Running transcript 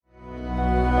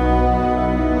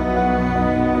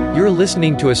You're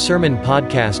listening to a sermon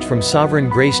podcast from Sovereign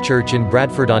Grace Church in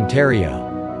Bradford,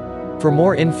 Ontario. For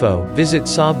more info, visit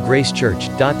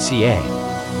sovgracechurch.ca.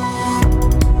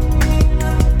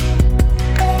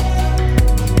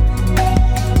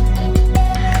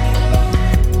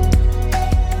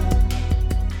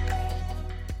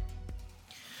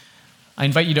 I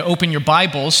invite you to open your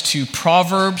Bibles to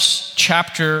Proverbs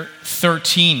chapter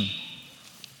 13.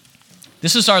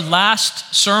 This is our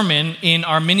last sermon in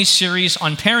our mini-series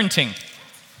on parenting.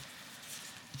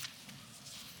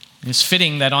 It's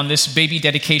fitting that on this baby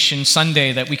dedication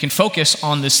Sunday that we can focus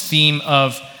on this theme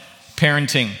of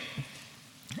parenting.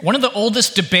 One of the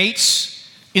oldest debates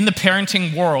in the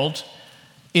parenting world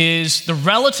is the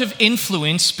relative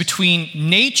influence between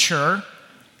nature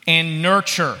and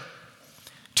nurture.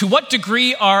 To what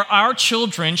degree are our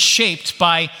children shaped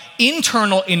by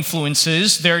internal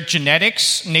influences, their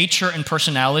genetics, nature, and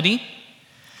personality?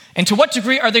 And to what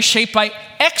degree are they shaped by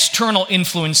external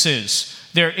influences,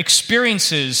 their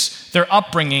experiences, their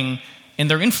upbringing,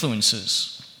 and their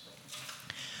influences?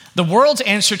 The world's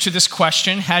answer to this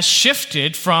question has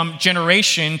shifted from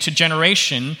generation to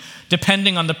generation,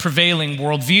 depending on the prevailing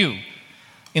worldview.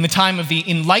 In the time of the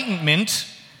Enlightenment,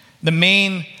 the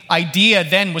main idea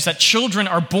then was that children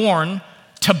are born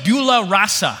tabula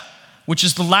rasa, which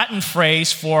is the Latin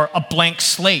phrase for a blank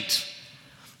slate.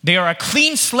 They are a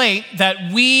clean slate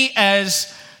that we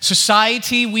as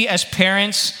society, we as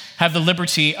parents, have the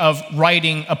liberty of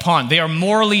writing upon. They are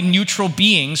morally neutral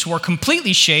beings who are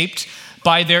completely shaped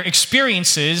by their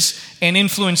experiences and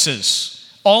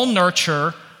influences. All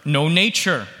nurture, no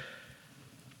nature.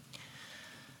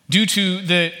 Due to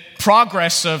the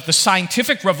progress of the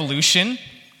scientific revolution,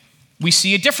 we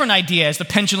see a different idea as the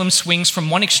pendulum swings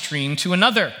from one extreme to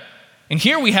another. And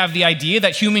here we have the idea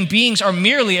that human beings are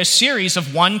merely a series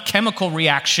of one chemical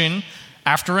reaction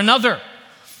after another.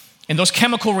 And those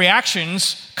chemical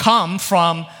reactions come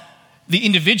from the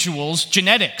individual's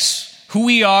genetics. Who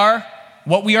we are,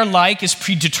 what we are like is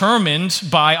predetermined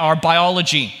by our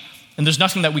biology. And there's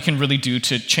nothing that we can really do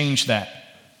to change that.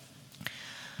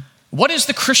 What is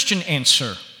the Christian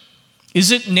answer?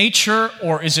 Is it nature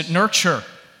or is it nurture?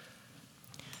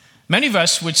 Many of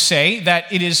us would say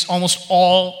that it is almost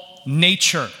all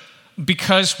nature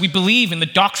because we believe in the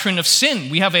doctrine of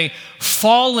sin. We have a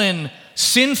fallen,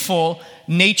 sinful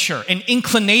nature, an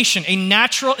inclination, a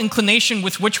natural inclination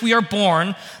with which we are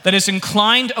born that is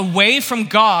inclined away from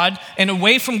God and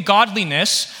away from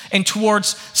godliness and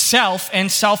towards self and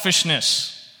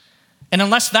selfishness. And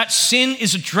unless that sin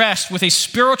is addressed with a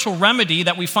spiritual remedy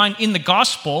that we find in the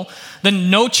gospel, then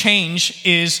no change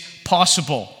is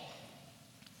possible.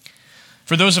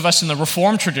 For those of us in the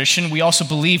Reformed tradition, we also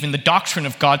believe in the doctrine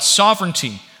of God's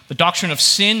sovereignty, the doctrine of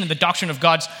sin and the doctrine of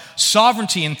God's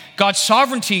sovereignty. And God's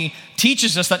sovereignty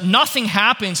teaches us that nothing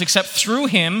happens except through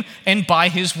Him and by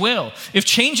His will. If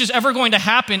change is ever going to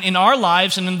happen in our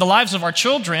lives and in the lives of our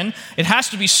children, it has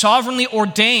to be sovereignly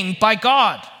ordained by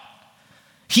God.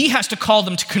 He has to call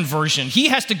them to conversion. He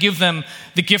has to give them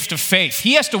the gift of faith.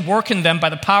 He has to work in them by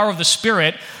the power of the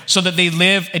Spirit so that they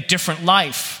live a different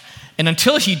life. And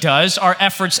until He does, our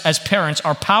efforts as parents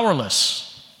are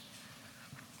powerless.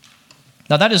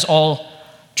 Now that is all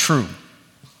true.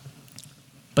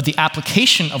 But the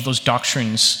application of those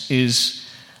doctrines is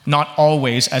not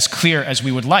always as clear as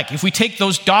we would like. If we take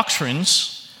those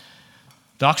doctrines,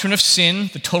 doctrine of sin,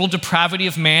 the total depravity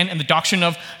of man, and the doctrine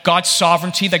of God's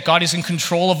sovereignty, that God is in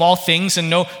control of all things and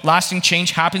no lasting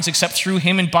change happens except through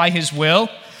Him and by His will,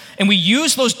 and we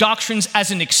use those doctrines as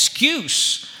an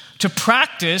excuse to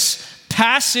practice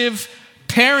passive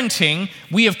parenting,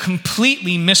 we have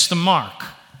completely missed the mark.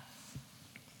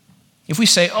 If we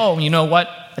say, oh, you know what?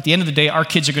 At the end of the day, our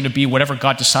kids are going to be whatever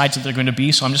God decides that they're going to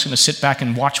be, so I'm just going to sit back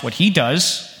and watch what He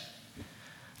does,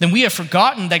 then we have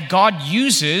forgotten that God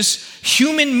uses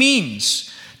human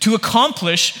means to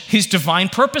accomplish His divine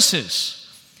purposes.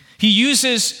 He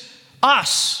uses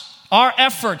us, our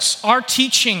efforts, our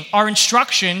teaching, our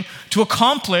instruction to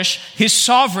accomplish His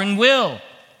sovereign will.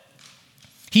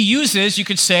 He uses, you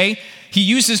could say, He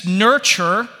uses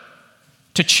nurture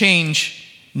to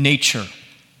change nature.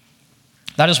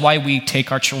 That is why we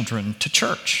take our children to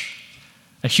church.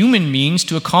 A human means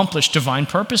to accomplish divine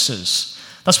purposes.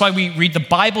 That's why we read the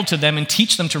Bible to them and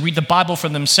teach them to read the Bible for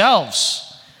themselves.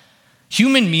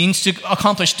 Human means to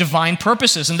accomplish divine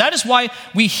purposes. And that is why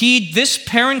we heed this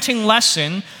parenting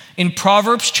lesson in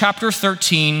Proverbs chapter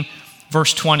 13,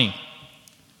 verse 20.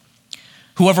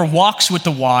 Whoever walks with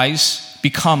the wise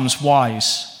becomes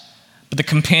wise, but the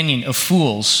companion of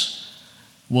fools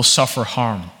will suffer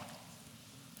harm.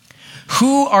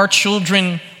 Who our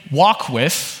children walk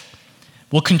with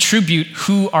will contribute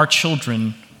who our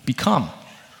children become.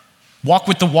 Walk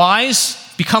with the wise,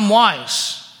 become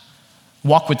wise.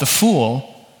 Walk with the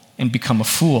fool, and become a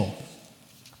fool.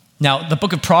 Now, the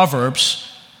book of Proverbs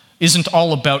isn't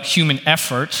all about human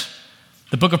effort.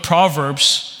 The book of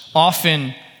Proverbs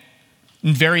often,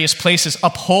 in various places,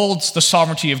 upholds the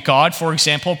sovereignty of God. For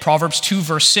example, Proverbs 2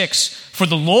 verse 6, "For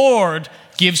the Lord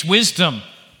gives wisdom.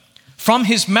 From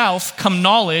his mouth come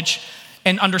knowledge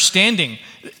and understanding."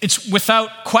 It's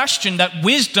without question that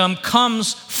wisdom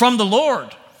comes from the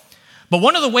Lord. But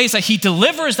one of the ways that he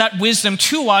delivers that wisdom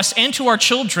to us and to our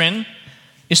children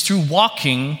is through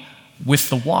walking with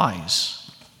the wise.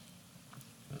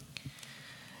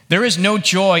 There is no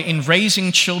joy in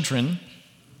raising children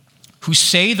who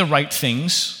say the right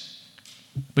things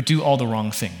but do all the wrong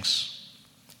things.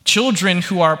 Children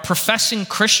who are professing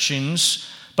Christians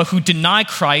but who deny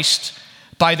Christ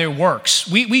by their works.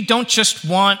 We don't just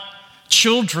want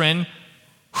children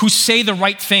who say the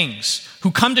right things,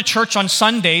 who come to church on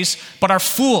Sundays but are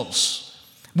fools.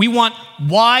 We want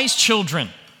wise children.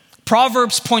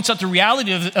 Proverbs points out the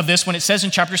reality of this when it says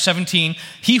in chapter 17,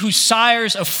 "He who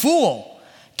sires a fool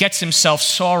gets himself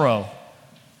sorrow,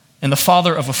 and the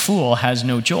father of a fool has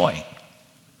no joy."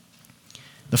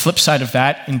 The flip side of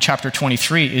that in chapter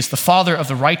 23 is, "The father of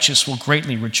the righteous will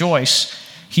greatly rejoice.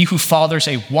 He who fathers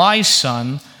a wise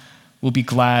son will be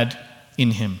glad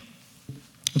in him."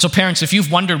 And so parents, if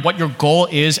you've wondered what your goal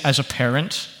is as a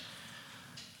parent,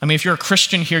 if you're a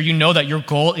Christian here, you know that your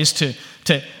goal is to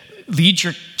lead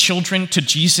your children to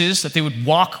Jesus, that they would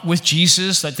walk with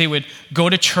Jesus, that they would go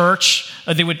to church,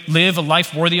 that they would live a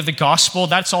life worthy of the gospel.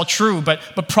 That's all true.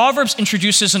 But Proverbs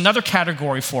introduces another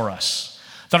category for us,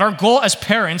 that our goal as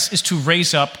parents is to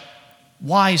raise up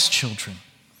wise children.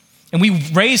 And we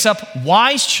raise up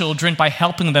wise children by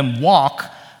helping them walk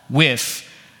with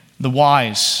the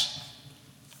wise.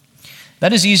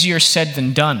 That is easier said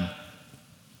than done,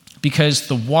 because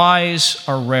the wise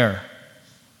are rare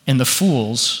and the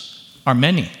fools are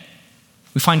many.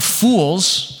 We find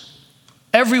fools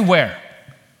everywhere.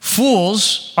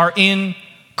 Fools are in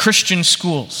Christian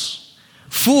schools.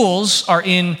 Fools are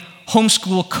in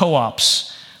homeschool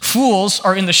co-ops. Fools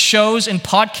are in the shows and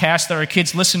podcasts that our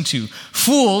kids listen to.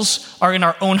 Fools are in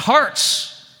our own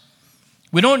hearts.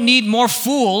 We don't need more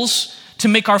fools to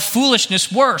make our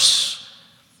foolishness worse.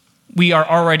 We are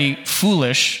already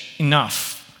foolish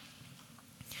enough.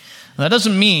 Now, that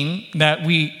doesn't mean that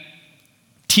we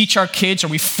teach our kids or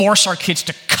we force our kids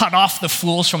to cut off the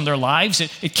fools from their lives.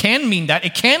 It can mean that.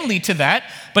 It can lead to that.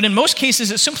 But in most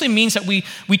cases, it simply means that we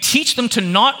teach them to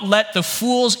not let the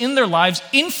fools in their lives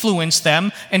influence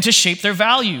them and to shape their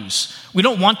values. We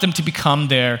don't want them to become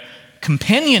their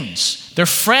companions, their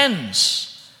friends.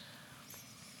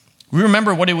 We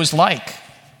remember what it was like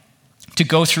to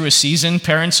go through a season.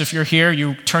 Parents, if you're here,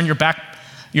 you turn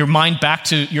your mind back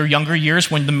to your younger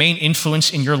years when the main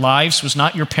influence in your lives was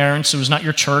not your parents, it was not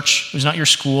your church, it was not your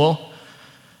school,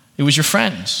 it was your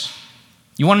friends.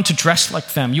 You wanted to dress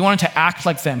like them, you wanted to act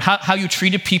like them. How you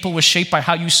treated people was shaped by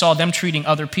how you saw them treating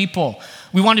other people.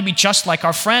 We wanted to be just like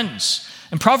our friends.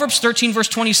 And Proverbs 13 verse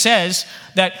 20 says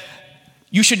that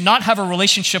you should not have a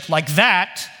relationship like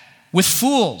that with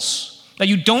fools, that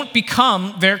you don't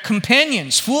become their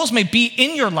companions. Fools may be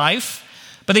in your life,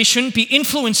 but they shouldn't be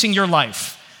influencing your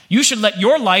life. You should let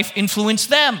your life influence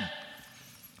them.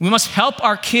 We must help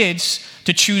our kids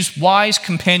to choose wise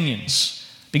companions,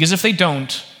 because if they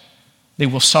don't, they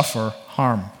will suffer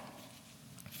harm.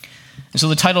 And so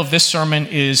the title of this sermon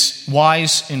is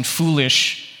Wise and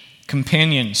Foolish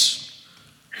Companions.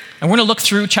 And we're going to look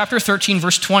through chapter 13,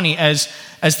 verse 20 as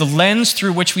the lens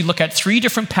through which we look at three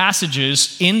different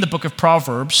passages in the book of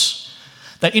Proverbs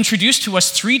that introduce to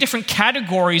us three different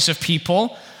categories of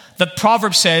people that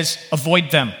Proverbs says,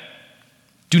 avoid them.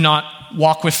 Do not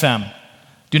walk with them.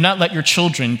 Do not let your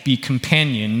children be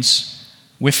companions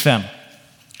with them.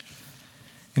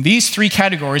 And these three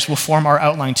categories will form our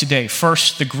outline today.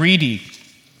 First, the greedy.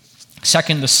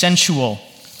 Second, the sensual.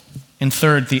 And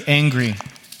third, the angry.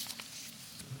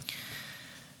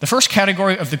 The first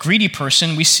category of the greedy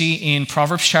person we see in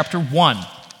Proverbs chapter 1,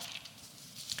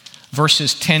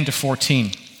 verses 10 to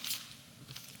 14.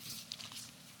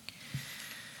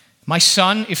 My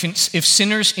son, if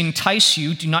sinners entice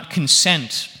you, do not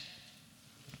consent.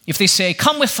 If they say,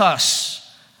 come with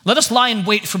us, let us lie in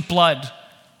wait for blood.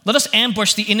 Let us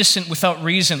ambush the innocent without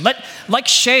reason. Like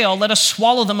Sheol, let us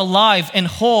swallow them alive and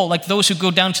whole, like those who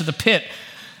go down to the pit.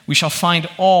 We shall find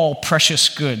all precious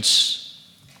goods.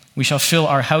 We shall fill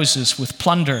our houses with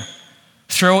plunder.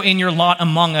 Throw in your lot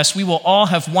among us. We will all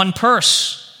have one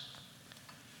purse.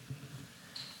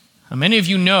 Now, many of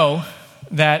you know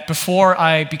that before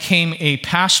I became a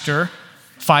pastor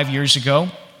 5 years ago,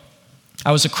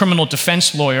 I was a criminal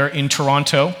defense lawyer in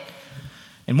Toronto,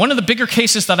 and one of the bigger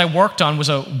cases that I worked on was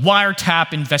a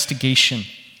wiretap investigation.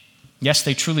 Yes,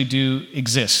 they truly do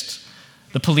exist.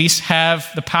 The police have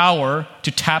the power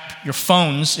to tap your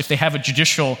phones if they have a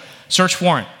judicial search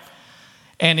warrant.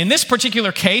 And in this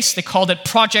particular case, they called it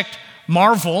Project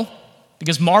Marvel,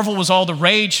 because Marvel was all the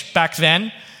rage back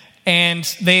then, and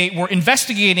they were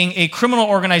investigating a criminal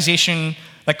organization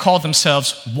that called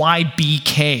themselves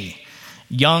YBK,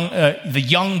 the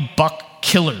Young Buck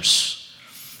Killers.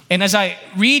 And as I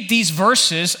read these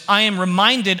verses, I am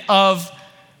reminded of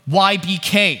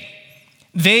YBK.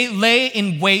 They lay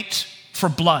in wait for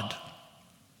blood.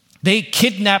 They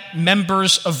kidnapped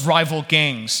members of rival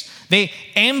gangs. They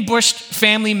ambushed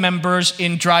family members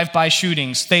in drive-by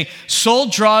shootings. They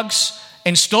sold drugs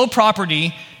and stole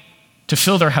property to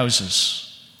fill their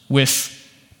houses with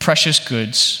precious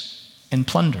goods and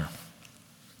plunder.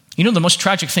 You know, the most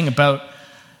tragic thing about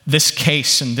this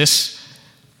case and this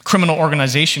criminal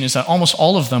organization is that almost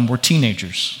all of them were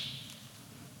teenagers.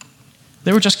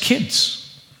 They were just kids.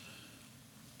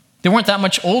 They weren't that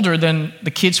much older than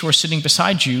the kids who are sitting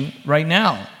beside you right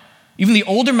now. Even the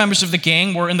older members of the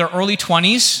gang were in their early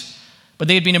 20s, but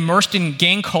they had been immersed in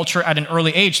gang culture at an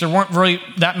early age. There weren't really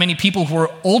that many people who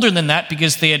were older than that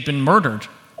because they had been murdered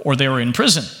or they were in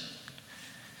prison.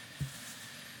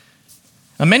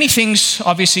 Now, many things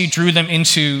obviously drew them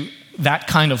into that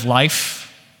kind of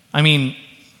life. I mean,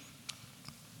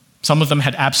 some of them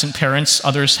had absent parents.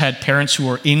 Others had parents who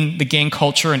were in the gang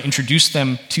culture and introduced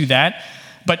them to that.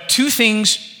 But two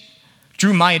things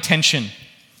drew my attention.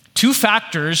 Two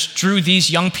factors drew these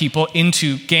young people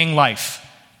into gang life: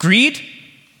 greed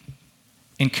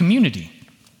and community.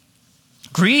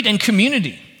 Greed and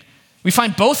community. We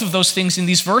find both of those things in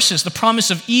these verses. The promise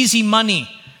of easy money,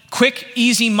 quick,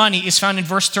 easy money, is found in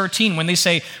verse 13 when they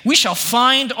say, "We shall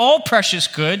find all precious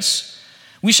goods.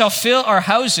 We shall fill our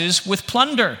houses with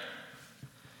plunder."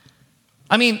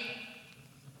 I mean,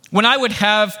 when I would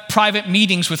have private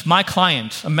meetings with my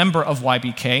client, a member of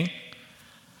YBK,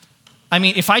 I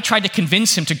mean, if I tried to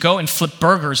convince him to go and flip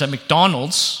burgers at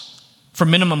McDonald's for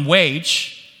minimum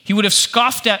wage, he would have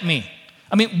scoffed at me.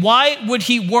 I mean, why would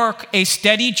he work a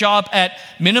steady job at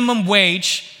minimum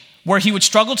wage where he would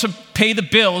struggle to pay the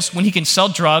bills when he can sell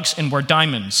drugs and wear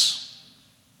diamonds?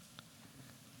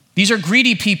 These are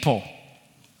greedy people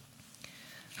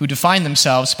who define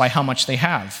themselves by how much they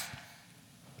have.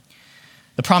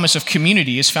 The promise of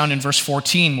community is found in verse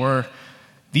 14, where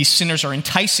these sinners are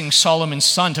enticing Solomon's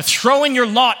son to throw in your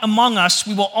lot among us.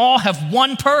 We will all have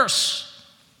one purse.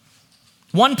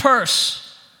 One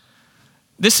purse.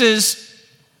 This is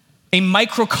a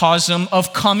microcosm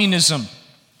of communism,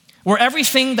 where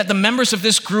everything that the members of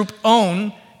this group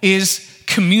own is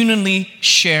communally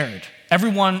shared.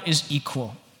 Everyone is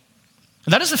equal.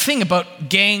 And that is the thing about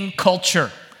gang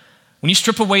culture. When you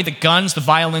strip away the guns, the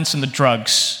violence, and the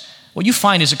drugs, what you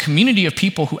find is a community of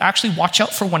people who actually watch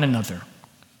out for one another.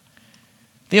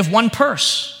 They have one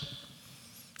purse,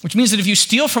 which means that if you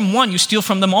steal from one, you steal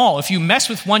from them all. If you mess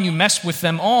with one, you mess with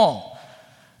them all.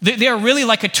 They are really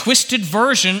like a twisted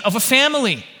version of a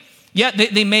family. Yeah,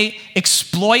 they may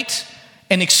exploit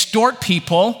and extort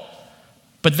people,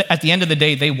 but at the end of the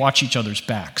day, they watch each other's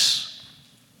backs.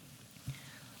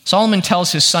 Solomon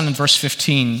tells his son in verse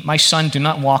 15, "My son, do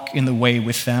not walk in the way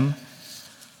with them.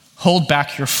 Hold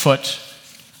back your foot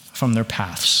from their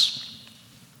paths."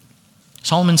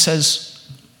 Solomon says,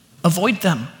 avoid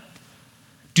them.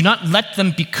 Do not let them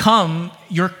become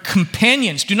your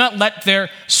companions. Do not let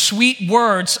their sweet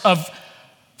words of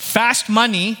fast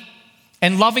money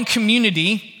and loving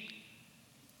community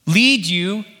lead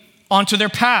you onto their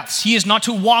paths. He is not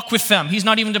to walk with them. He's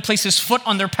not even to place his foot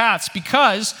on their paths,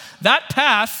 because that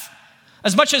path,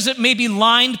 as much as it may be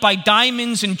lined by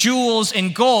diamonds and jewels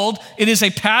and gold, it is a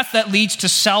path that leads to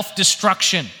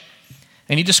self-destruction.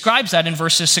 And he describes that in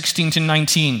verses 16 to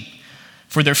 19.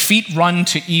 "For their feet run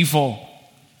to evil,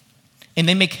 and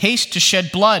they make haste to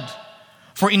shed blood.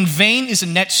 For in vain is a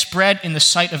net spread in the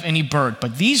sight of any bird.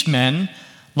 But these men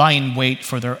lie in wait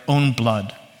for their own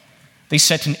blood. They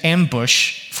set an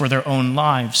ambush for their own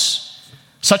lives.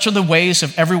 Such are the ways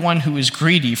of everyone who is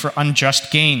greedy for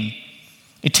unjust gain.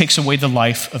 It takes away the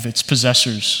life of its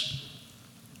possessors."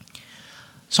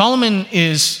 Solomon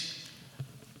is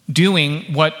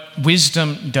doing what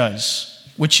wisdom does,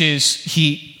 which is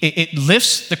it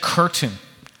lifts the curtain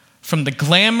from the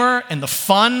glamour and the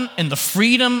fun and the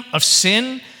freedom of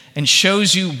sin and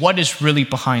shows you what is really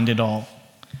behind it all.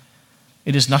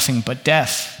 It is nothing but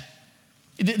death.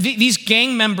 These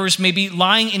gang members may be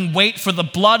lying in wait for the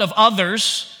blood of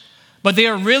others, but they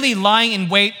are really lying in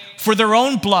wait for their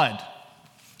own blood.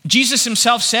 Jesus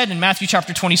himself said in Matthew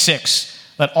chapter 26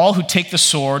 that all who take the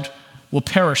sword will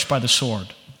perish by the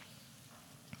sword.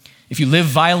 If you live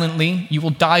violently, you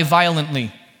will die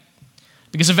violently.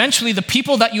 Because eventually the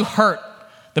people that you hurt,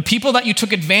 the people that you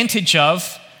took advantage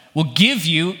of, will give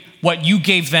you what you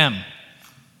gave them,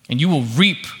 and you will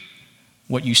reap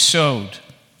what you sowed.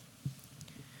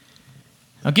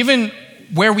 Now, given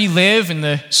where we live and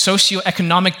the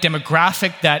socioeconomic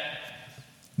demographic that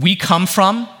we come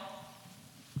from,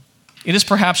 it is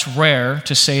perhaps rare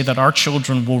to say that our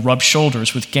children will rub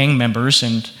shoulders with gang members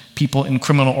and people in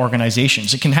criminal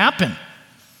organizations. It can happen.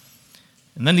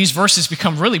 And then these verses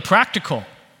become really practical.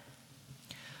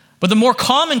 But the more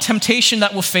common temptation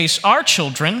that will face our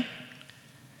children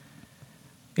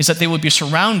is that they will be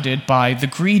surrounded by the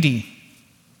greedy.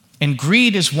 And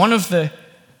greed is one of the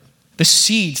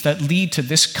seeds that lead to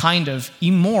this kind of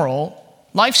immoral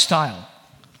lifestyle.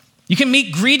 You can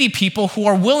meet greedy people who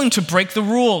are willing to break the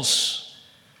rules.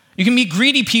 You can meet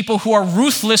greedy people who are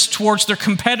ruthless towards their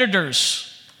competitors.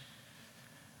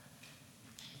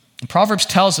 And Proverbs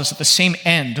tells us that the same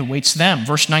end awaits them.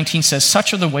 Verse 19 says,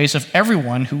 "Such are the ways of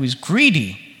everyone who is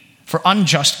greedy for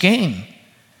unjust gain.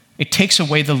 It takes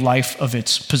away the life of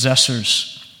its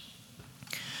possessors."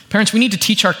 Parents, we need to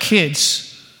teach our kids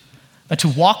that to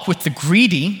walk with the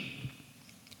greedy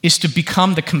is to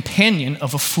become the companion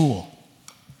of a fool.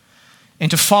 And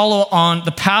to follow on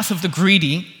the path of the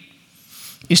greedy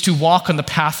is to walk on the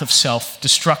path of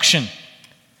self-destruction.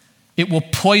 It will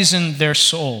poison their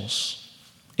souls.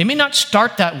 It may not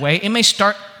start that way. It may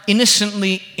start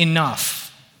innocently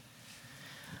enough.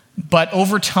 But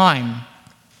over time,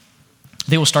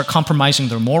 they will start compromising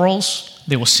their morals,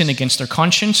 they will sin against their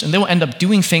conscience, and they will end up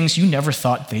doing things you never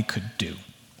thought they could do.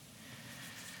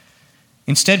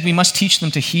 Instead, we must teach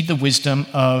them to heed the wisdom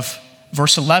of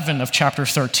verse 11 of chapter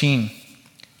 13.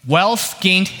 "Wealth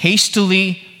gained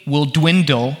hastily will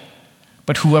dwindle,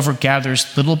 but whoever gathers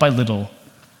little by little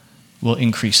will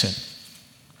increase it."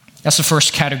 That's the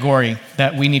first category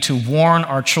that we need to warn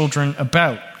our children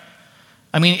about.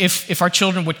 I mean, if our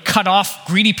children would cut off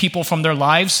greedy people from their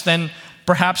lives, then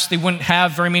perhaps they wouldn't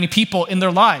have very many people in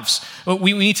their lives.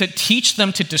 We need to teach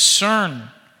them to discern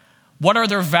what are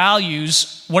their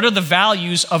values, what are the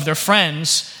values of their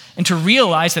friends, and to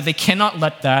realize that they cannot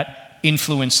let that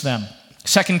influence them.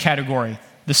 Second category,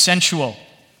 the sensual.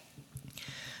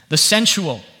 The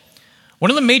sensual.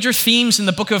 One of the major themes in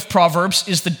the book of Proverbs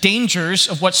is the dangers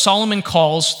of what Solomon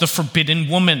calls the forbidden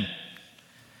woman.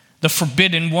 The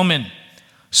forbidden woman.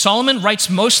 Solomon writes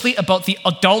mostly about the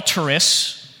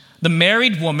adulteress, the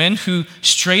married woman who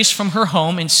strays from her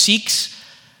home and seeks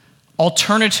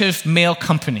alternative male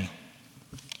company.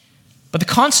 But the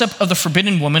concept of the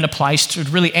forbidden woman applies to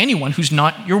really anyone who's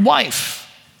not your wife.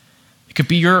 It could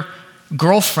be your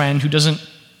girlfriend who doesn't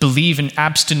believe in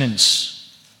abstinence.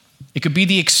 It could be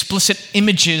the explicit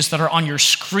images that are on your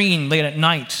screen late at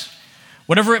night.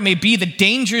 Whatever it may be, the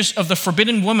dangers of the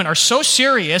forbidden woman are so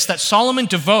serious that Solomon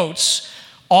devotes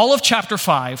all of chapter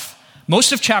 5,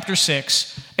 most of chapter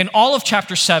 6, and all of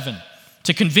chapter 7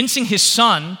 to convincing his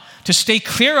son to stay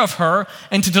clear of her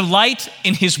and to delight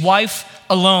in his wife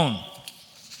alone.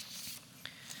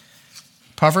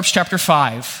 Proverbs chapter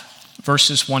 5,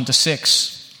 verses 1 to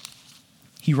 6.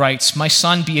 He writes, "My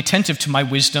son, be attentive to my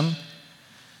wisdom.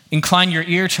 Incline your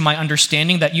ear to my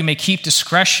understanding, that you may keep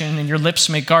discretion and your lips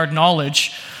may guard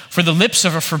knowledge. For the lips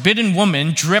of a forbidden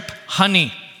woman drip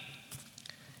honey,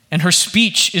 and her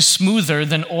speech is smoother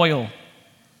than oil.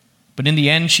 But in the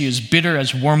end she is bitter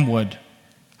as wormwood,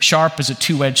 sharp as a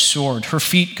two-edged sword. Her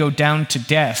feet go down to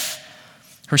death.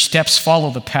 Her steps follow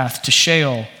the path to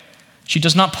Sheol. She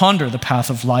does not ponder the path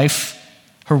of life.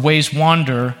 Her ways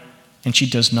wander, and she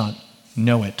does not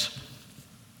know it."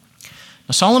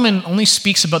 Now, Solomon only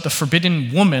speaks about the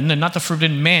forbidden woman and not the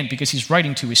forbidden man because he's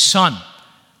writing to his son.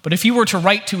 But if he were to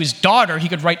write to his daughter, he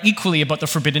could write equally about the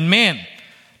forbidden man,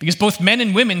 because both men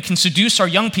and women can seduce our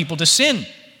young people to sin.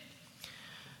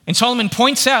 And Solomon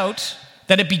points out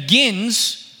that it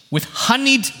begins with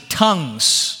honeyed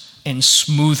tongues and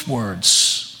smooth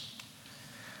words.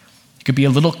 It could be a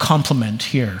little compliment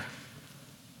here,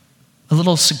 a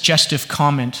little suggestive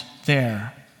comment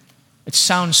there. It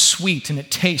sounds sweet and it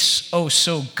tastes oh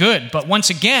so good. But once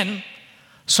again,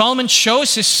 Solomon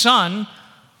shows his son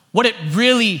what it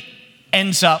really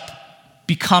ends up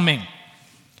becoming.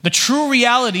 The true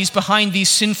realities behind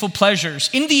these sinful pleasures.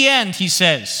 In the end, he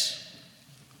says,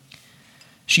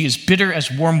 she is bitter as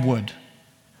wormwood,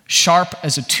 sharp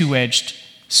as a two-edged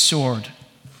sword.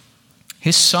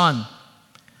 His son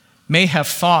may have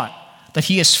thought that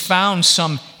he has found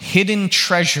some hidden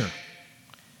treasure.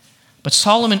 But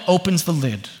Solomon opens the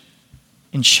lid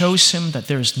and shows him that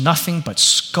there is nothing but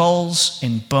skulls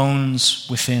and bones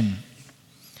within.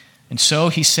 And so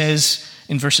he says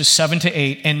in verses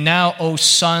 7-8, "And now, O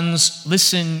sons,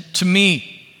 listen to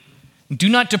me. Do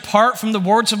not depart from the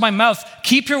words of my mouth.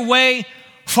 Keep your way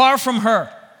far from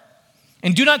her,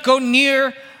 and do not go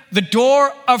near the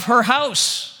door of her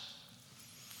house."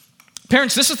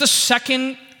 Parents, this is the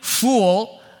second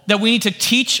fool that we need to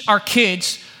teach our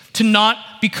kids to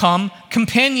not become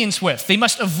companions with. They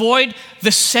must avoid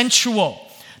the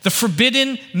sensual, the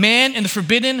forbidden man and the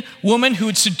forbidden woman who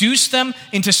would seduce them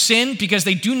into sin because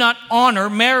they do not honor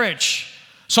marriage.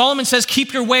 Solomon says,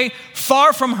 keep your way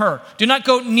far from her. Do not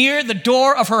go near the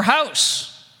door of her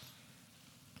house.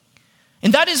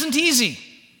 And that isn't easy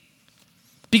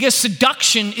because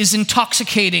seduction is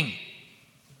intoxicating.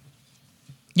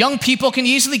 Young people can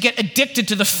easily get addicted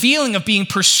to the feeling of being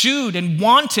pursued and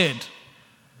wanted,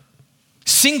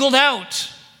 singled out.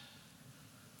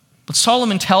 But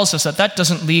Solomon tells us that that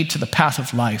doesn't lead to the path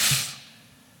of life.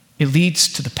 It leads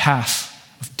to the path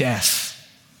of death.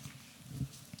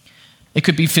 It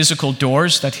could be physical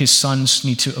doors that his sons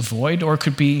need to avoid, or it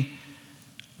could be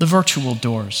the virtual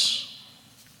doors.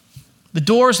 The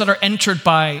doors that are entered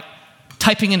by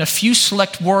typing in a few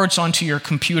select words onto your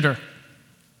computer.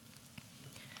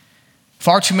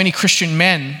 Far too many Christian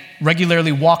men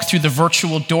regularly walk through the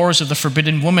virtual doors of the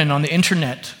forbidden woman on the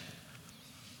internet,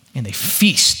 and they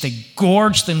feast, they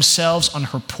gorge themselves on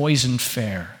her poison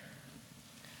fare.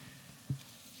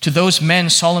 To those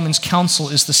men, Solomon's counsel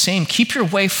is the same. Keep your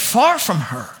way far from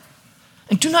her,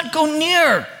 and do not go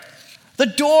near the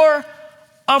door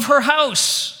of her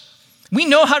house. We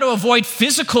know how to avoid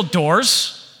physical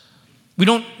doors. We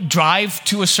don't drive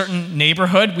to a certain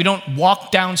neighborhood. We don't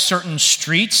walk down certain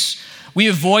streets. We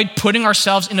avoid putting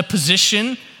ourselves in a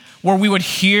position where we would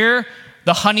hear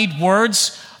the honeyed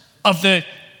words of the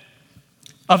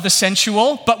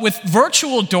sensual. But with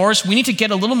virtual doors, we need to get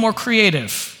a little more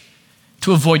creative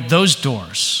to avoid those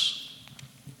doors.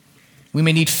 We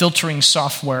may need filtering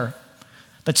software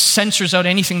that censors out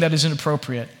anything that is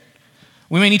inappropriate.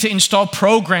 We may need to install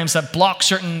programs that block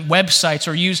certain websites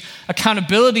or use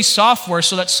accountability software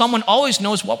so that someone always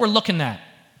knows what we're looking at.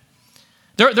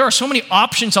 There are so many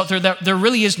options out there that there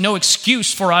really is no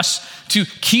excuse for us to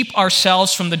keep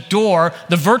ourselves from the door,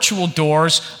 the virtual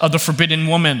doors of the forbidden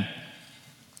woman.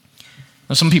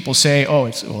 Now, some people say,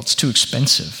 it's too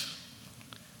expensive.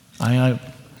 I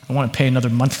want to pay another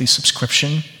monthly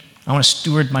subscription. I want to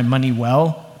steward my money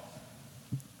well.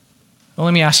 Well,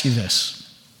 let me ask you this.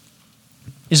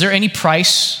 Is there any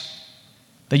price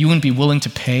that you wouldn't be willing to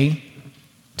pay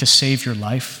to save your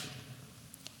life?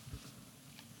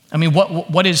 I mean,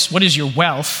 what is your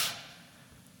wealth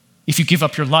if you give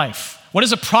up your life? What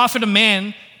does it profit a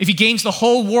man if he gains the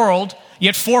whole world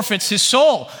yet forfeits his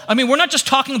soul? I mean, we're not just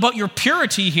talking about your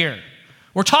purity here.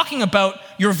 We're talking about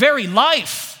your very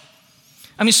life.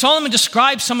 I mean, Solomon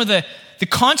describes some of the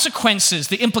consequences,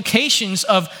 the implications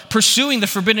of pursuing the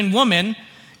forbidden woman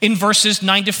in verses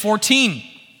 9-14.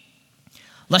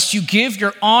 Lest you give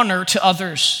your honor to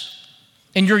others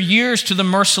and your years to the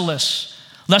merciless,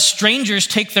 lest strangers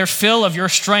take their fill of your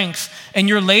strength and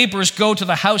your labors go to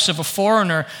the house of a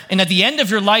foreigner. And at the end of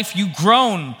your life, you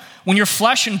groan when your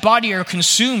flesh and body are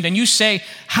consumed and you say,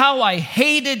 how I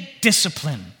hated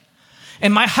discipline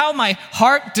and how my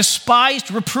heart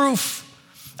despised reproof.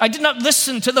 I did not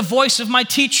listen to the voice of my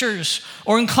teachers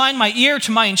or incline my ear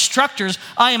to my instructors.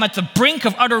 I am at the brink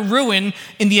of utter ruin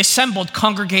in the assembled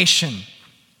congregation.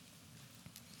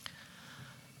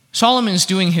 Solomon is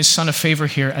doing his son a favor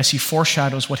here as he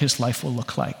foreshadows what his life will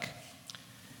look like.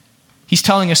 He's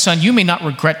telling his son, you may not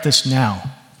regret this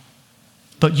now,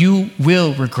 but you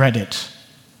will regret it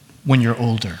when you're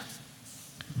older.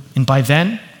 And by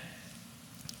then,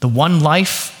 the one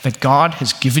life that God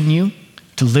has given you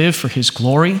to live for his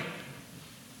glory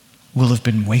will have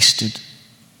been wasted.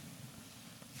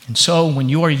 And so when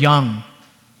you are young,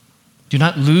 do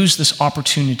not lose this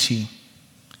opportunity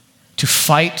to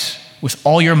fight with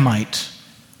all your might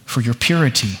for your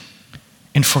purity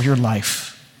and for your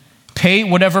life. Pay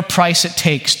whatever price it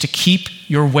takes to keep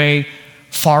your way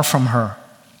far from her,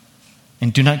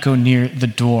 and do not go near the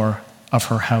door of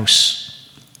her house.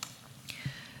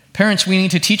 Parents, we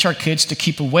need to teach our kids to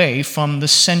keep away from the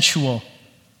sensual.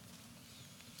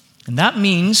 And that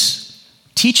means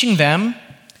teaching them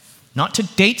not to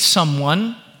date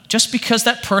someone just because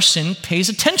that person pays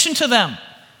attention to them.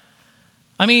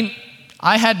 I mean,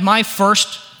 I had my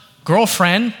first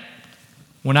girlfriend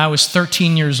when I was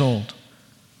 13 years old.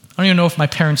 I don't even know if my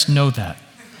parents know that.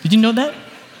 Did you know that?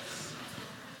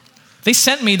 They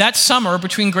sent me that summer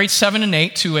between grades 7 and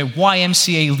 8 to a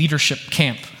YMCA leadership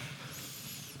camp.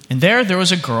 And there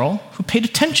was a girl who paid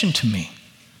attention to me.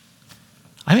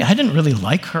 I mean, I didn't really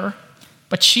like her,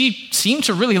 but she seemed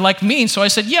to really like me. And so I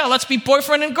said, yeah, let's be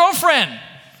boyfriend and girlfriend.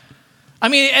 I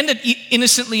mean, it ended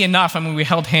innocently enough. I mean, we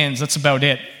held hands. That's about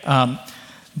it.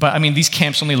 But I mean, these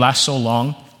camps only last so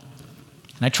long.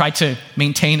 And I tried to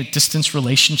maintain a distance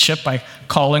relationship by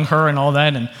calling her and all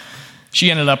that. And she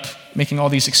ended up making all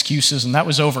these excuses, and that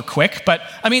was over quick. But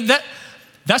I mean,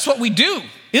 that's what we do,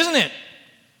 isn't it?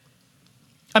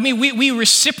 I mean, we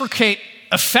reciprocate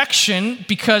affection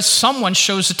because someone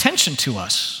shows attention to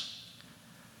us.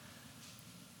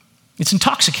 It's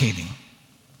intoxicating.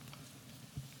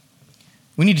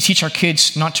 We need to teach our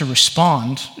kids not to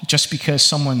respond just because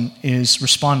someone is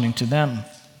responding to them.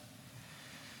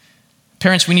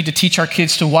 Parents, we need to teach our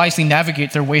kids to wisely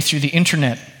navigate their way through the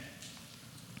internet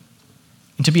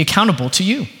and to be accountable to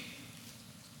you.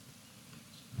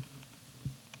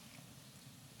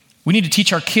 We need to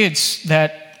teach our kids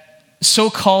that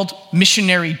so-called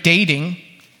missionary dating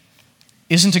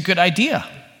isn't a good idea.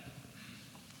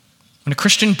 When a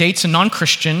Christian dates a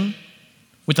non-Christian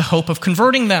with the hope of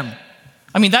converting them.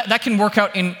 I mean, that can work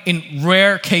out in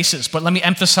rare cases, but let me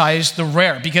emphasize the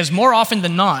rare, because more often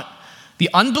than not, the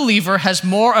unbeliever has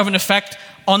more of an effect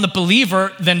on the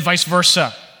believer than vice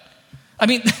versa. I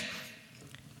mean,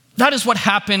 that is what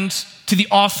happened to the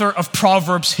author of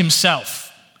Proverbs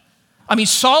himself. I mean,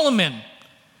 Solomon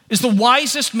is the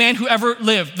wisest man who ever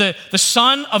lived, the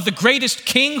son of the greatest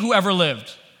king who ever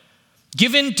lived,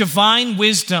 given divine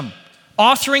wisdom,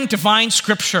 authoring divine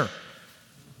scripture.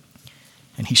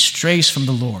 And he strays from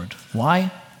the Lord.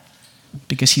 Why?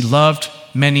 Because he loved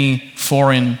many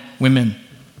foreign women.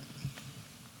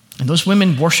 And those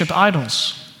women worshiped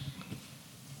idols.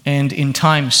 And in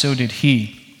time, so did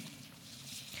he.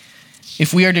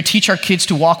 If we are to teach our kids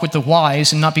to walk with the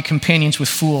wise and not be companions with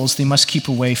fools, they must keep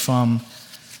away from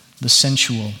the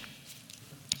sensual.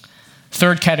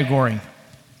 Third category,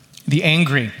 the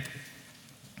angry.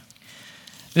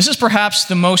 This is perhaps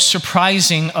the most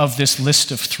surprising of this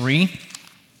list of three,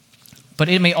 but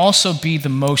it may also be the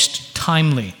most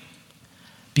timely,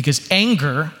 because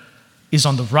anger is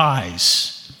on the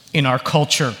rise in our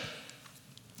culture.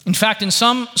 In fact, in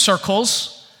some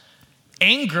circles,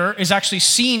 anger is actually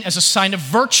seen as a sign of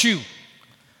virtue.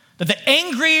 That the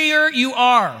angrier you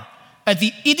are at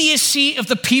the idiocy of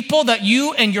the people that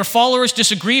you and your followers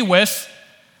disagree with,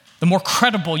 the more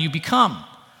credible you become,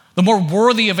 the more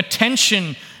worthy of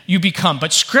attention you become.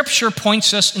 But Scripture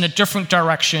points us in a different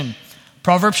direction.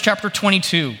 Proverbs chapter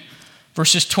 22,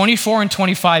 verses 24 and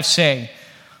 25 say,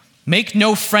 "Make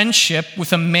no friendship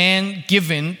with a man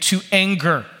given to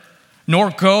anger,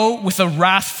 nor go with a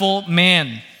wrathful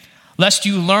man, lest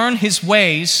you learn his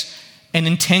ways and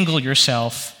entangle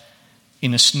yourself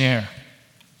in a snare."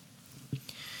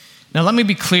 Now let me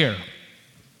be clear.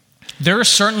 There is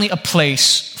certainly a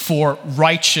place for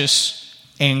righteous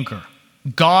anger.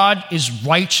 God is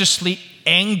righteously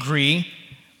angry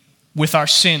with our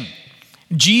sin.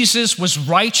 Jesus was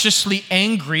righteously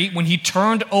angry when he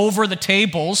turned over the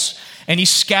tables and he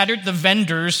scattered the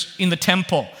vendors in the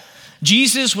temple.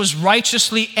 Jesus was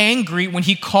righteously angry when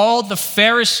he called the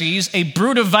Pharisees a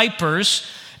brood of vipers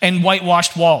and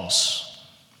whitewashed walls.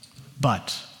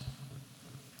 But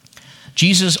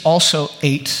Jesus also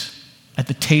ate at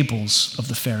the tables of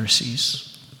the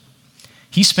Pharisees.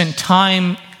 He spent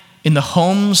time in the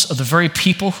homes of the very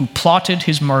people who plotted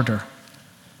his murder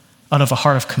out of a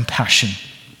heart of compassion.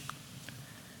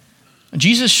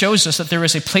 Jesus shows us that there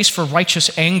is a place for righteous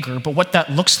anger, but what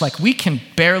that looks like, we can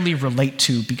barely relate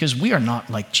to because we are not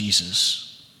like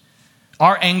Jesus.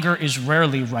 Our anger is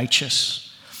rarely righteous.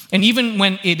 And even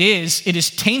when it is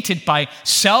tainted by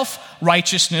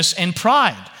self-righteousness and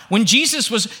pride. When Jesus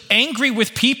was angry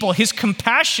with people, his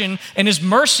compassion and his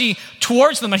mercy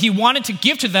towards them that he wanted to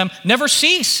give to them never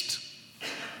ceased.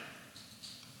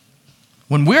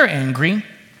 When we're angry,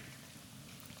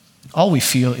 all we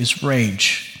feel is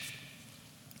rage.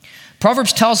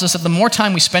 Proverbs tells us that the more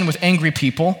time we spend with angry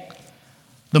people,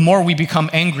 the more we become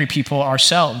angry people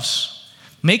ourselves.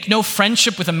 Make no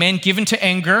friendship with a man given to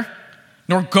anger,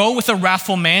 nor go with a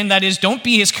wrathful man, that is, don't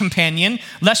be his companion,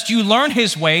 lest you learn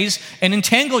his ways and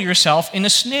entangle yourself in a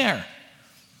snare.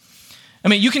 I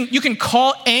mean, you can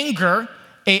call anger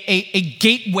a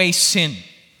gateway sin.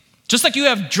 Just like you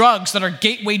have drugs that are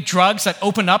gateway drugs that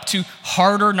open up to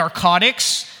harder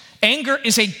narcotics, anger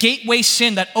is a gateway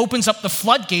sin that opens up the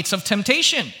floodgates of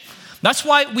temptation. That's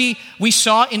why we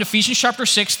saw in Ephesians chapter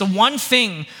 6, the one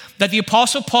thing that the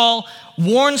Apostle Paul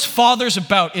warns fathers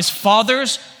about is,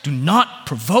 fathers, do not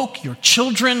provoke your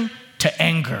children to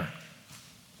anger.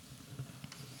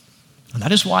 And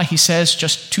that is why he says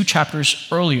just 2 chapters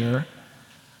earlier,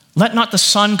 Let not the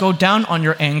sun go down on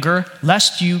your anger,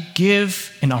 lest you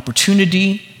give an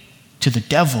opportunity to the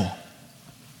devil.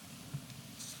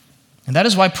 And that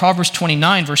is why Proverbs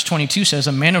 29, verse 22 says,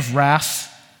 a man of wrath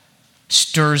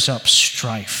stirs up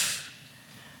strife,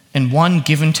 and one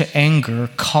given to anger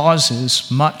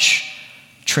causes much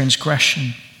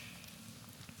transgression.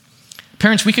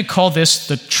 Parents, we could call this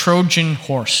the Trojan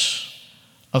horse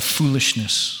of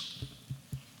foolishness.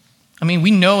 I mean,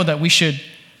 we know that we should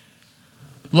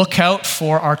look out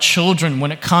for our children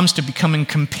when it comes to becoming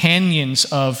companions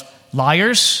of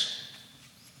liars,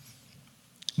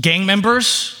 gang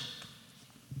members,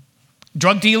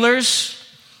 drug dealers,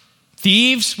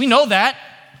 thieves. We know that,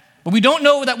 but we don't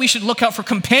know that we should look out for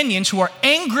companions who are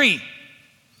angry.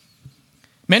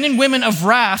 Men and women of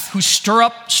wrath who stir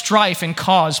up strife and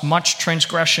cause much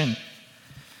transgression.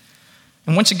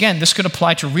 And once again, this could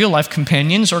apply to real life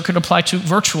companions or it could apply to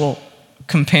virtual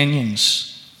companions.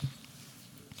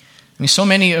 I mean, so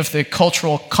many of the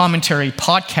cultural commentary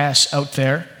podcasts out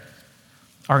there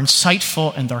are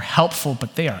insightful and they're helpful,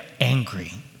 but they are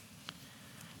angry.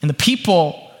 And the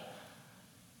people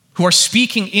who are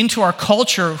speaking into our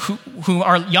culture, who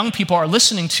our young people are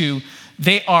listening to,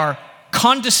 they are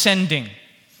condescending.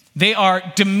 They are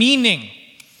demeaning.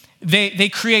 They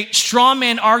create straw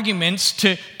man arguments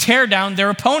to tear down their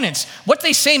opponents. What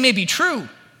they say may be true,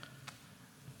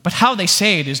 but how they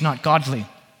say it is not godly.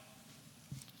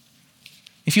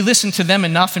 If you listen to them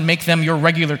enough and make them your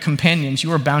regular companions,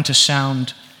 you are bound to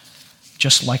sound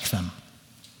just like them.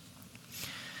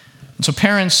 And so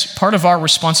parents, part of our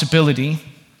responsibility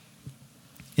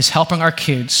is helping our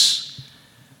kids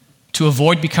to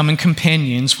avoid becoming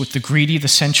companions with the greedy, the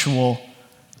sensual,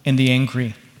 and the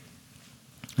angry.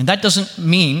 And that doesn't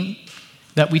mean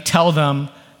that we tell them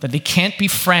that they can't be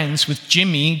friends with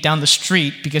Jimmy down the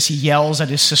street because he yells at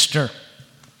his sister.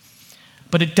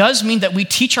 But it does mean that we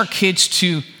teach our kids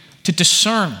to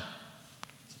discern,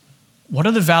 what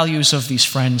are the values of these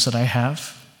friends that I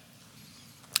have?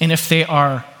 And if they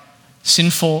are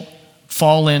sinful,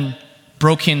 fallen,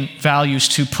 broken values,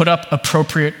 to put up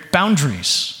appropriate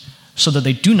boundaries so that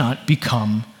they do not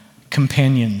become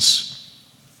companions.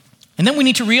 And then we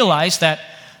need to realize that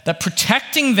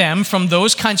protecting them from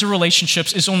those kinds of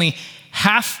relationships is only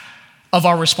half of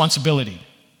our responsibility.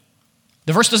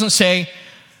 The verse doesn't say,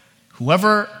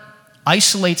 whoever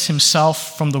isolates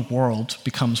himself from the world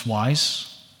becomes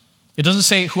wise. It doesn't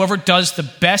say whoever does the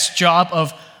best job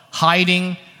of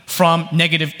hiding from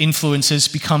negative influences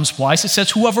becomes wise. It says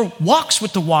whoever walks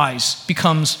with the wise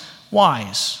becomes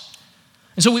wise.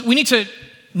 And so we need to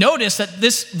notice that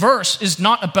this verse is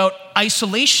not about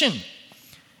isolation.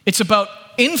 It's about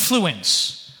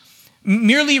influence.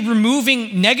 Merely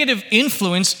removing negative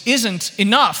influence isn't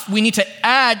enough. We need to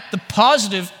add the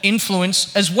positive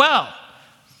influence as well.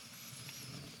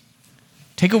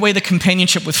 Take away the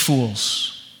companionship with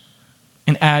fools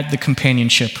and add the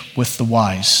companionship with the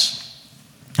wise.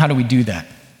 How do we do that?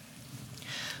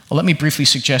 Well, let me briefly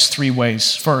suggest 3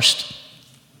 ways. First,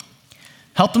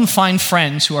 help them find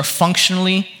friends who are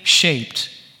functionally shaped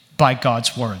by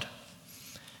God's word.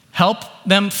 Help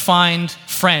them find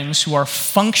friends who are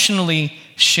functionally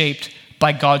shaped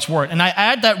by God's word. And I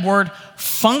add that word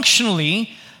functionally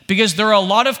because there are a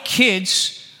lot of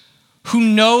kids who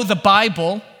know the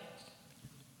Bible,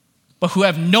 but who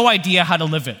have no idea how to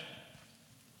live it.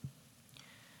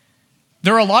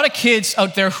 There are a lot of kids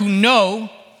out there who know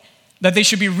that they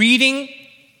should be reading,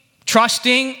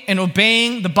 trusting, and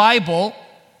obeying the Bible,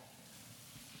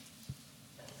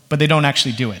 but they don't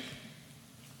actually do it.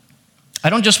 I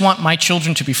don't just want my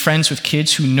children to be friends with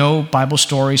kids who know Bible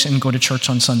stories and go to church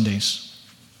on Sundays.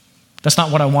 That's not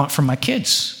what I want for my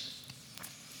kids.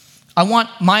 I want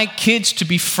my kids to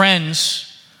be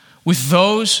friends with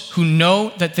those who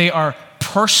know that they are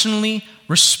personally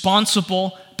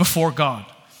responsible before God,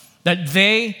 that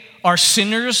they are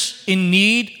sinners in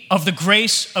need of the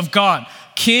grace of God.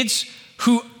 Kids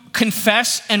who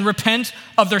confess and repent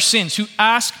of their sins, who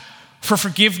ask for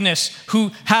forgiveness,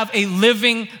 who have a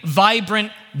living,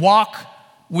 vibrant walk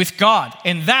with God.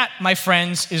 And that, my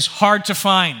friends, is hard to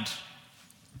find.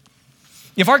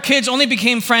 If our kids only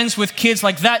became friends with kids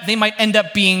like that, they might end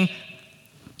up being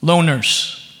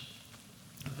loners.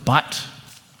 But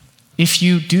if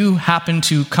you do happen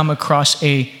to come across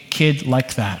a kid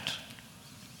like that,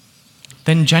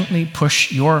 then gently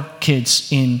push your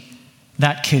kids in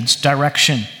that kid's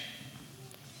direction.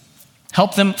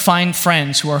 Help them find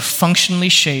friends who are functionally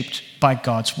shaped by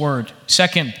God's word.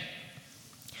 Second,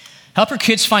 help your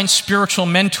kids find spiritual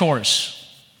mentors.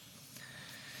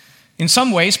 In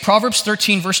some ways, Proverbs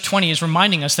 13 verse 20 is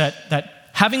reminding us that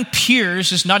having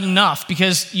peers is not enough,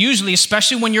 because usually,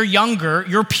 especially when you're younger,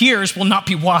 your peers will not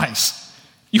be wise.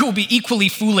 You will be equally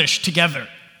foolish together.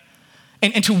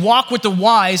 And to walk with the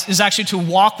wise is actually to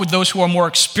walk with those who are more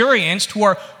experienced, who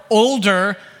are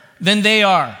older than they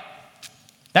are.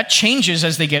 That changes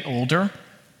as they get older.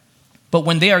 But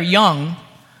when they are young,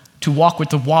 to walk with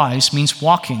the wise means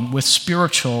walking with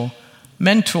spiritual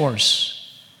mentors.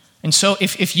 And so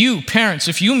if you, parents,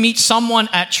 if you meet someone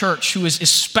at church who is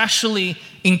especially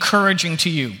encouraging to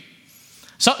you,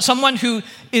 someone who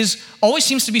always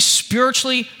seems to be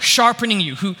spiritually sharpening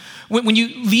you, who, when you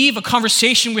leave a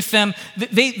conversation with them,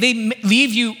 they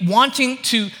leave you wanting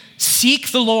to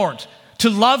seek the Lord, to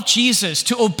love Jesus,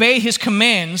 to obey his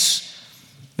commands,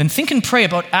 then think and pray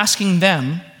about asking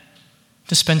them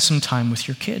to spend some time with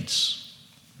your kids.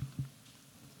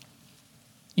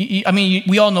 We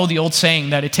all know the old saying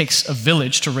that it takes a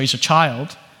village to raise a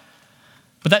child,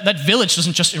 but that village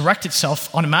doesn't just erect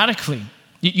itself automatically.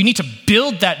 You need to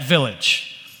build that village.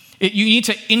 You need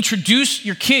to introduce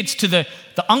your kids to the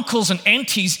uncles and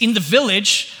aunties in the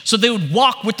village so they would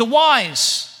walk with the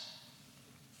wise.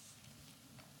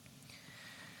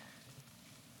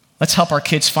 Let's help our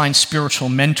kids find spiritual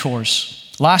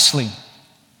mentors. Lastly,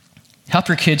 help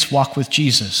your kids walk with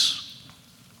Jesus.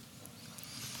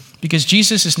 Because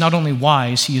Jesus is not only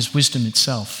wise, he is wisdom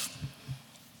itself.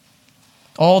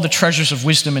 All the treasures of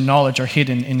wisdom and knowledge are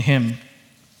hidden in him.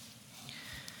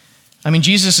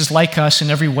 Jesus is like us in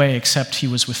every way except he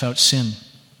was without sin.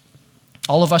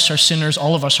 All of us are sinners,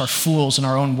 all of us are fools in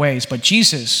our own ways, but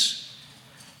Jesus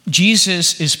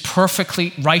is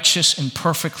perfectly righteous and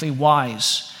perfectly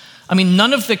wise.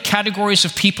 None of the categories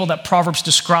of people that Proverbs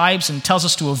describes and tells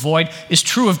us to avoid is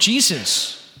true of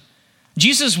Jesus.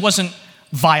 Jesus wasn't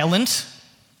violent.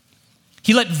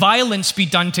 He let violence be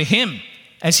done to him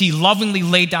as he lovingly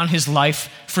laid down his life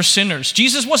for sinners.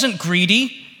 Jesus wasn't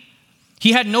greedy.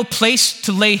 He had no place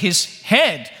to lay his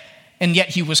head, and yet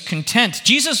he was content.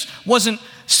 Jesus wasn't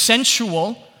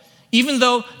sensual, even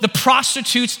though the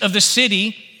prostitutes of the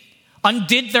city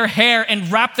undid their hair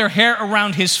and wrapped their hair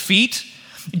around his feet.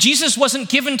 Jesus wasn't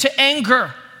given to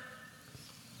anger,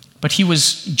 but he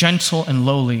was gentle and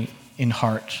lowly in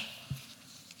heart,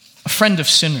 a friend of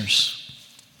sinners,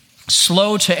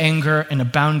 slow to anger and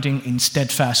abounding in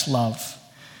steadfast love.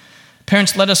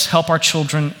 Parents, let us help our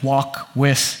children walk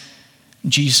with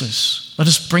Jesus. Let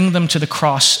us bring them to the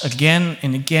cross again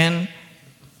and again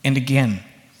and again,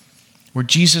 where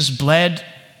Jesus bled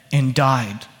and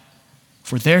died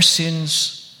for their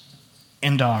sins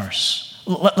and ours.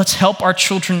 Let's help our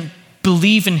children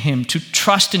believe in him, to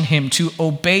trust in him, to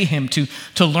obey him, to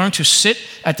learn to sit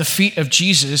at the feet of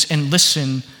Jesus and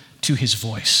listen to his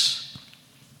voice.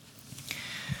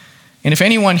 And if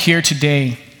anyone here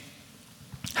today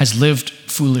has lived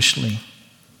foolishly,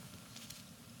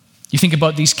 you think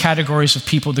about these categories of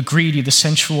people, the greedy, the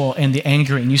sensual, and the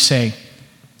angry, and you say,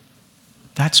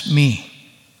 that's me.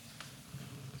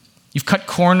 You've cut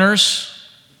corners,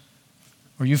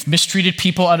 or you've mistreated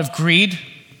people out of greed,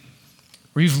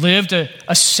 or you've lived a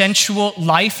sensual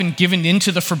life and given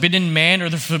into the forbidden man or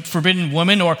the forbidden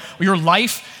woman, or your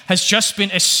life has just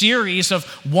been a series of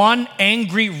one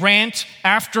angry rant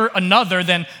after another,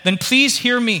 then please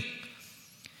hear me.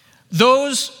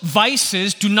 Those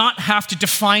vices do not have to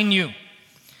define you.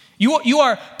 You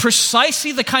are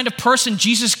precisely the kind of person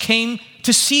Jesus came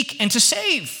to seek and to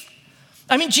save.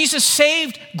 Jesus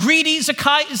saved greedy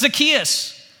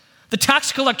Zacchaeus, the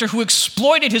tax collector who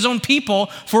exploited his own people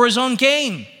for his own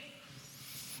gain.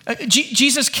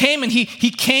 Jesus came and he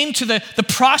came to the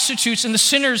prostitutes and the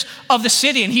sinners of the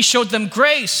city, and he showed them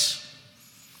grace.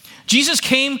 Jesus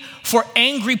came for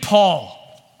angry Paul,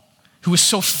 who was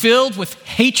so filled with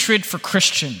hatred for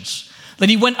Christians that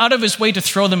he went out of his way to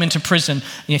throw them into prison,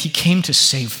 and yet he came to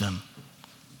save them.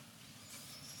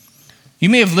 You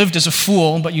may have lived as a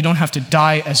fool, but you don't have to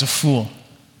die as a fool.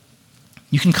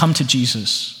 You can come to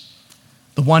Jesus,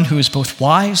 the one who is both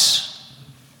wise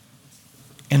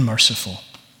and merciful.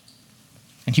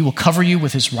 And he will cover you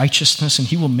with his righteousness, and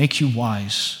he will make you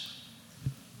wise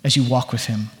as you walk with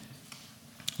him.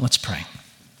 Let's pray.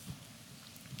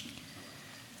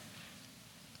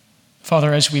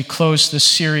 Father, as we close this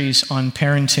series on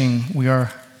parenting, we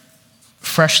are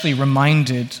freshly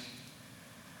reminded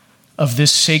of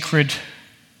this sacred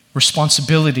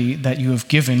responsibility that you have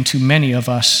given to many of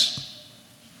us.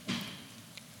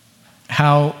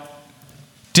 How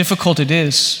difficult it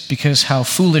is because how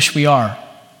foolish we are.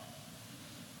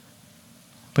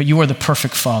 But you are the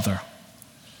perfect Father,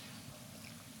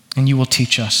 and you will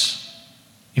teach us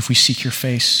if we seek your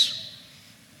face.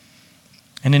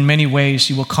 And in many ways,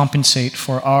 you will compensate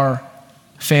for our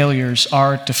failures,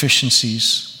 our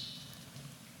deficiencies.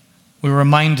 We're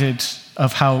reminded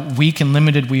of how weak and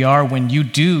limited we are when you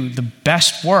do the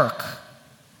best work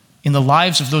in the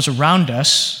lives of those around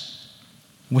us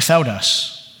without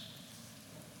us.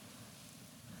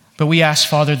 But we ask,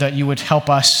 Father, that you would help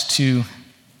us to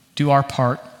do our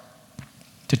part,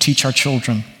 to teach our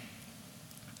children,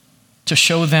 to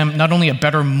show them not only a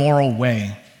better moral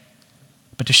way,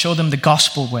 but to show them the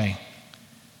gospel way,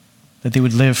 that they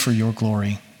would live for your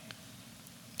glory.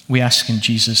 We ask in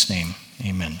Jesus' name,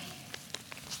 amen.